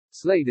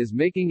Slate is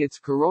making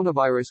its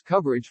coronavirus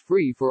coverage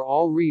free for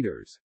all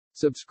readers.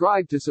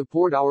 Subscribe to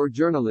support our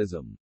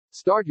journalism.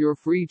 Start your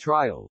free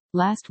trial.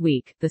 Last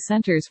week, the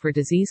Centers for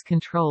Disease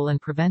Control and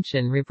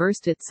Prevention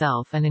reversed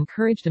itself and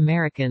encouraged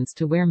Americans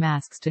to wear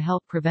masks to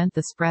help prevent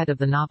the spread of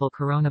the novel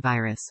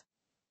coronavirus.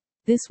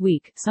 This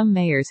week, some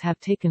mayors have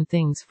taken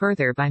things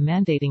further by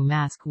mandating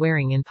mask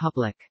wearing in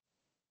public.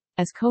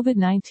 As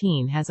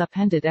COVID-19 has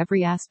upended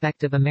every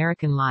aspect of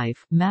American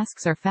life,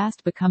 masks are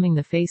fast becoming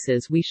the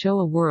faces we show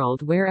a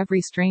world where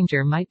every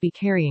stranger might be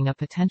carrying a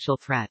potential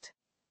threat.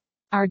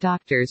 Our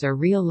doctors are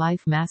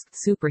real-life masked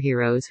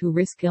superheroes who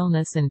risk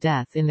illness and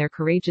death in their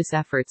courageous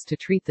efforts to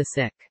treat the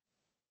sick.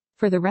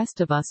 For the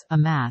rest of us, a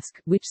mask,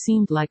 which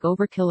seemed like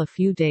overkill a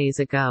few days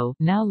ago,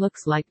 now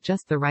looks like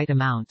just the right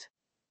amount.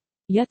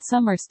 Yet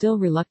some are still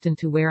reluctant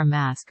to wear a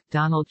mask.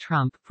 Donald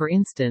Trump, for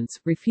instance,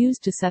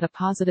 refused to set a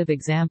positive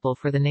example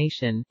for the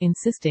nation,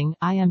 insisting,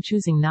 "I am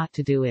choosing not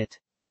to do it."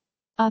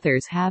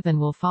 Others have and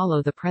will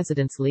follow the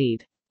president's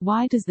lead.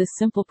 Why does this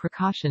simple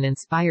precaution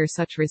inspire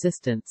such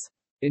resistance?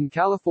 In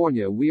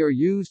California, we are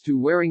used to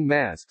wearing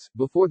masks.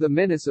 Before the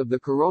menace of the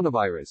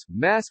coronavirus,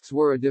 masks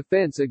were a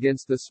defense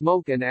against the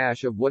smoke and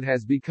ash of what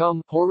has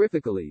become,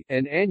 horrifically,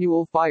 an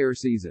annual fire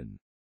season.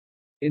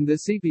 In the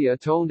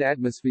sepia-toned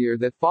atmosphere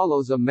that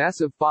follows a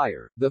massive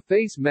fire, the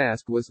face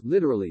mask was,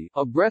 literally,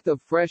 a breath of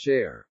fresh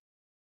air.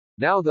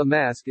 Now the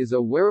mask is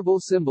a wearable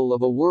symbol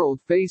of a world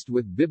faced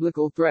with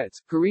biblical threats,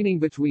 careening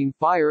between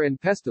fire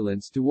and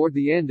pestilence toward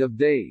the end of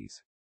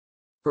days.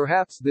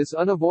 Perhaps this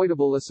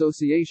unavoidable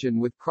association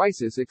with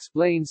crisis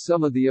explains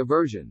some of the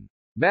aversion.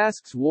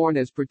 Masks worn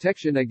as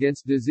protection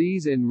against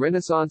disease in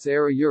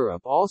Renaissance-era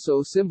Europe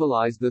also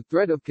symbolize the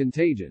threat of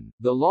contagion.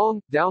 The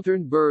long,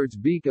 downturned bird's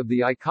beak of the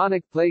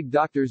iconic plague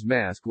doctor's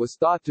mask was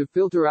thought to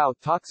filter out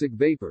toxic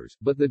vapors,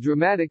 but the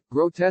dramatic,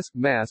 grotesque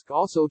mask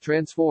also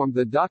transformed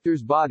the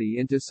doctor's body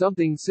into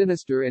something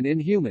sinister and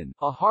inhuman,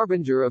 a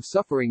harbinger of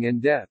suffering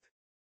and death.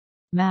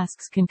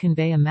 Masks can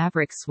convey a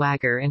maverick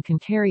swagger and can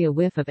carry a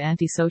whiff of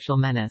antisocial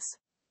menace.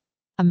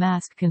 A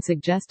mask can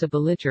suggest a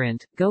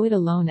belligerent,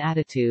 go-it-alone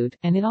attitude,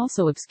 and it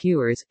also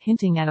obscures,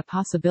 hinting at a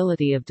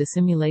possibility of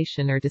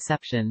dissimulation or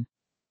deception.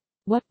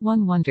 What,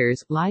 one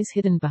wonders, lies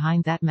hidden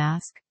behind that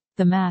mask?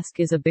 The mask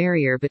is a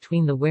barrier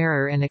between the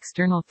wearer and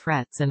external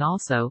threats and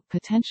also,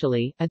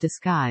 potentially, a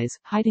disguise,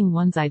 hiding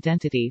one's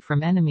identity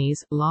from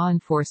enemies, law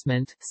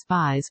enforcement,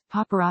 spies,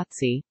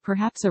 paparazzi,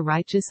 perhaps a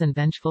righteous and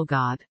vengeful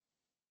God.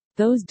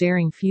 Those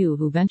daring few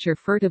who venture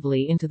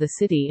furtively into the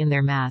city in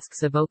their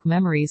masks evoke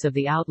memories of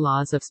the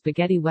outlaws of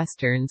spaghetti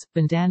westerns,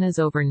 bandanas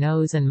over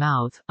nose and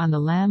mouth, on the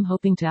lam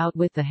hoping to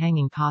outwit the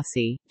hanging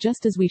posse,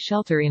 just as we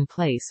shelter in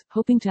place,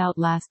 hoping to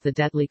outlast the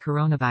deadly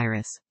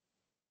coronavirus.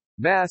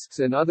 Masks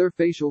and other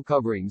facial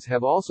coverings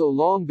have also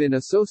long been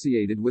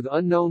associated with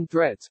unknown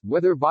threats,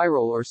 whether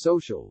viral or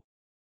social.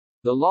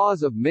 The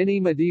laws of many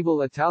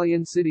medieval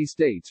Italian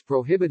city-states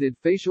prohibited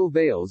facial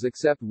veils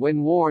except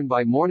when worn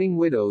by mourning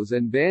widows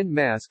and banned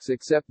masks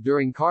except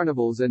during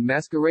carnivals and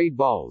masquerade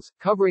balls.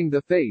 Covering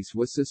the face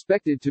was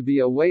suspected to be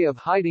a way of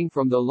hiding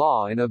from the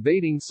law and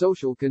evading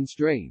social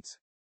constraints.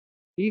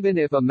 Even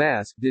if a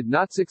mask did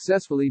not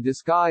successfully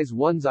disguise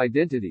one's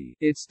identity,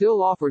 it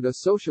still offered a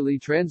socially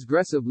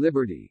transgressive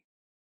liberty.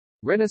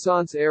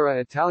 Renaissance-era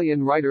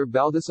Italian writer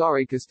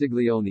Baldassare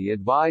Castiglione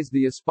advised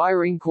the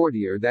aspiring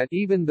courtier that,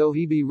 even though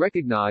he be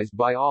recognized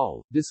by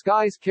all,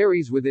 disguise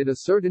carries with it a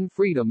certain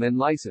freedom and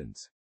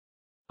license.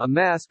 A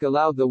mask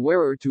allowed the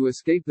wearer to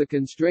escape the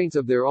constraints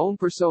of their own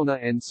persona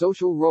and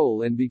social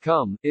role and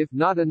become, if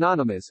not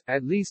anonymous,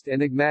 at least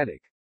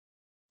enigmatic.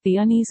 The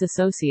unease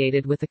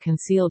associated with a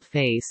concealed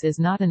face is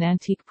not an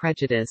antique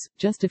prejudice,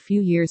 just a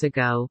few years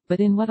ago, but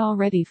in what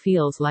already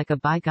feels like a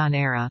bygone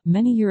era,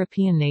 many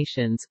European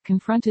nations,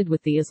 confronted with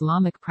the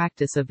Islamic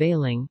practice of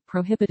veiling,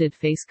 prohibited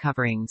face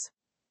coverings.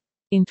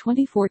 In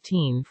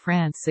 2014,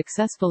 France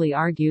successfully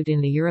argued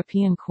in the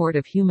European Court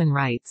of Human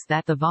Rights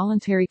that the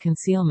voluntary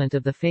concealment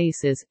of the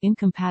face is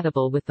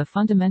incompatible with the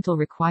fundamental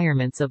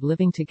requirements of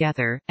living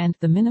together, and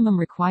the minimum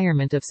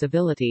requirement of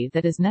civility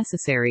that is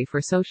necessary for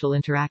social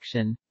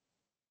interaction.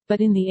 But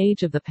in the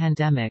age of the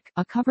pandemic,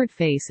 a covered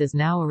face is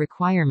now a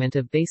requirement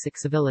of basic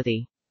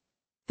civility.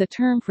 The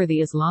term for the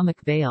Islamic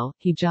veil,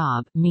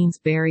 hijab, means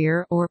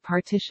barrier or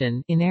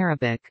partition in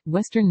Arabic.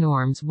 Western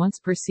norms once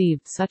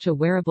perceived such a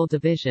wearable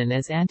division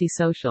as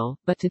antisocial,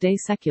 but today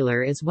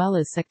secular as well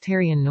as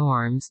sectarian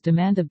norms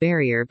demand a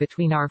barrier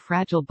between our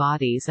fragile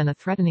bodies and a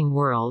threatening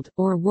world,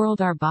 or a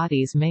world our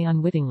bodies may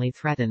unwittingly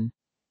threaten.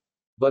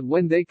 But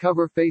when they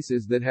cover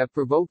faces that have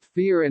provoked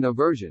fear and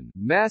aversion,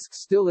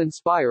 masks still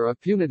inspire a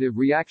punitive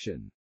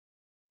reaction.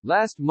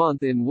 Last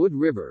month in Wood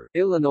River,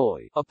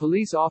 Illinois, a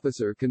police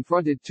officer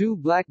confronted two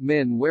black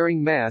men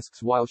wearing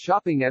masks while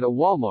shopping at a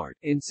Walmart,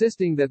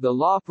 insisting that the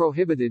law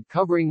prohibited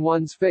covering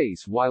one's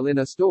face while in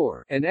a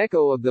store, an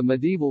echo of the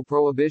medieval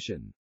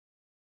prohibition.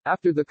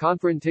 After the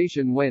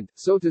confrontation went,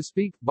 so to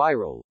speak,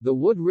 viral, the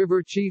Wood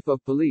River Chief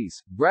of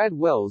Police, Brad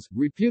Wells,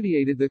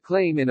 repudiated the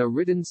claim in a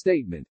written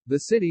statement.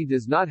 The city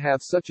does not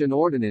have such an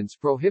ordinance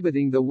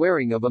prohibiting the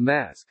wearing of a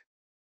mask.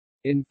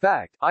 In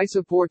fact, I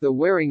support the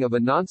wearing of a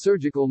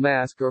non-surgical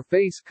mask or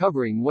face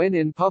covering when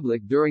in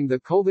public during the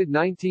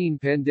COVID-19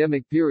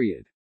 pandemic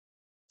period.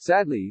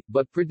 Sadly,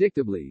 but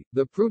predictably,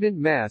 the prudent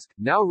mask,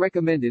 now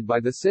recommended by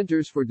the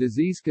Centers for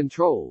Disease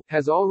Control,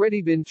 has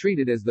already been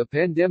treated as the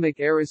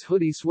pandemic-era's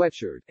hoodie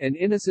sweatshirt, an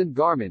innocent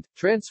garment,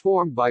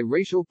 transformed by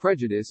racial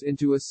prejudice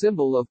into a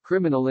symbol of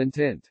criminal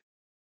intent.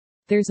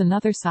 There's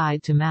another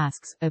side to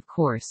masks, of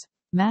course.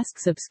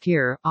 Masks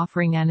obscure,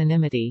 offering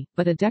anonymity,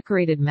 but a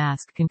decorated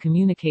mask can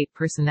communicate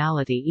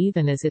personality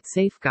even as it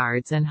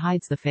safeguards and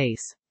hides the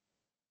face.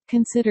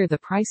 Consider the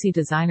pricey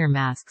designer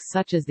masks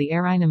such as the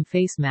Airynum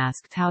face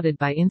mask touted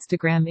by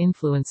Instagram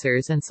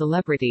influencers and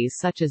celebrities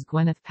such as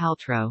Gwyneth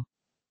Paltrow.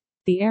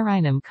 The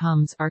Airynum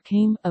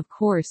came, of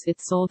course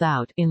it's sold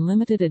out, in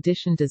limited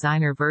edition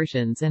designer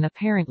versions and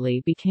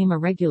apparently became a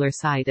regular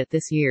sight at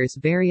this year's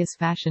various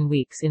fashion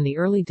weeks in the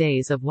early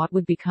days of what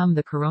would become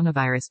the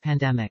coronavirus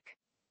pandemic.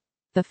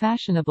 The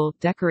fashionable,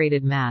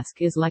 decorated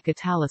mask is like a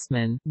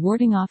talisman,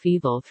 warding off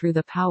evil through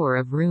the power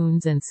of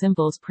runes and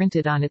symbols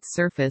printed on its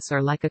surface, or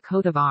like a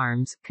coat of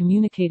arms,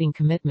 communicating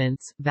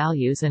commitments,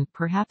 values and,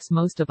 perhaps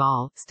most of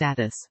all,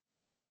 status.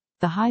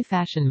 The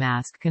high-fashion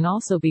mask can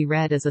also be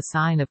read as a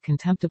sign of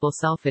contemptible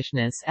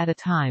selfishness at a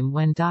time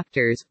when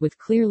doctors, with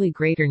clearly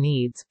greater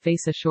needs,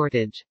 face a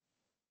shortage.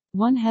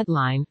 One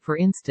headline, for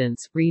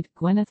instance, read,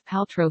 "Gwyneth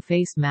Paltrow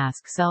face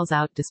mask sells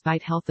out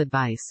despite health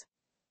advice."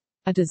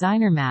 A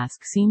designer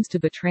mask seems to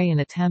betray an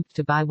attempt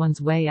to buy one's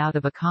way out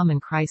of a common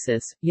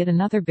crisis, yet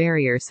another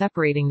barrier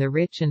separating the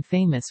rich and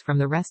famous from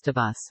the rest of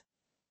us.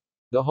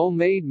 The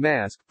homemade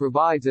mask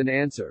provides an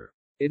answer.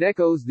 It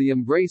echoes the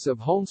embrace of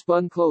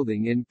homespun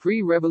clothing in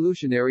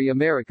pre-revolutionary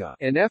America,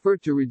 an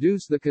effort to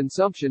reduce the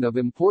consumption of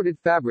imported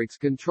fabrics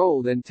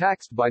controlled and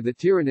taxed by the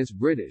tyrannous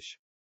British.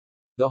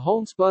 The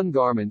homespun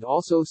garment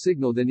also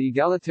signaled an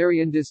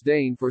egalitarian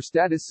disdain for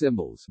status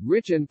symbols.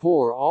 "Rich and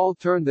poor all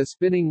turn the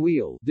spinning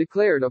wheel,"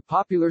 declared a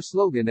popular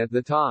slogan at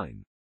the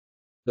time.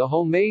 The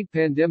homemade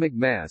pandemic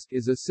mask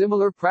is a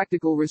similar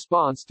practical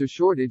response to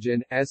shortage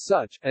and, as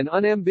such, an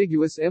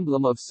unambiguous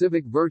emblem of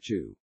civic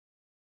virtue.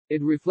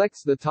 It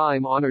reflects the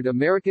time-honored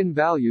American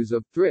values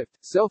of thrift,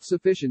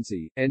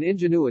 self-sufficiency, and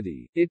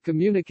ingenuity. It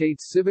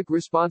communicates civic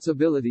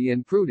responsibility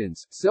and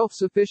prudence,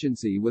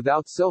 self-sufficiency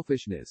without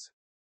selfishness.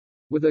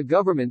 With a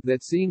government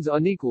that seems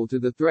unequal to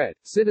the threat,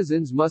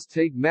 citizens must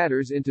take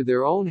matters into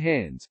their own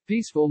hands,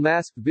 peaceful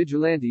masked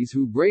vigilantes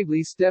who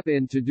bravely step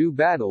in to do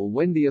battle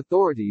when the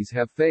authorities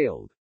have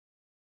failed.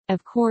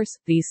 Of course,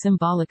 these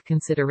symbolic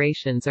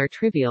considerations are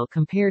trivial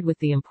compared with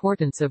the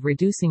importance of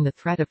reducing the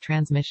threat of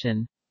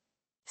transmission.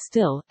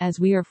 Still, as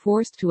we are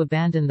forced to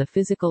abandon the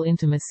physical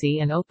intimacy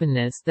and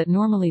openness that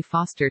normally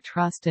foster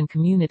trust and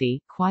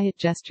community, quiet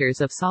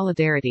gestures of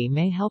solidarity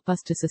may help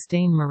us to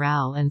sustain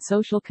morale and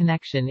social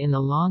connection in the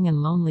long and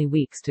lonely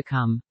weeks to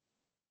come.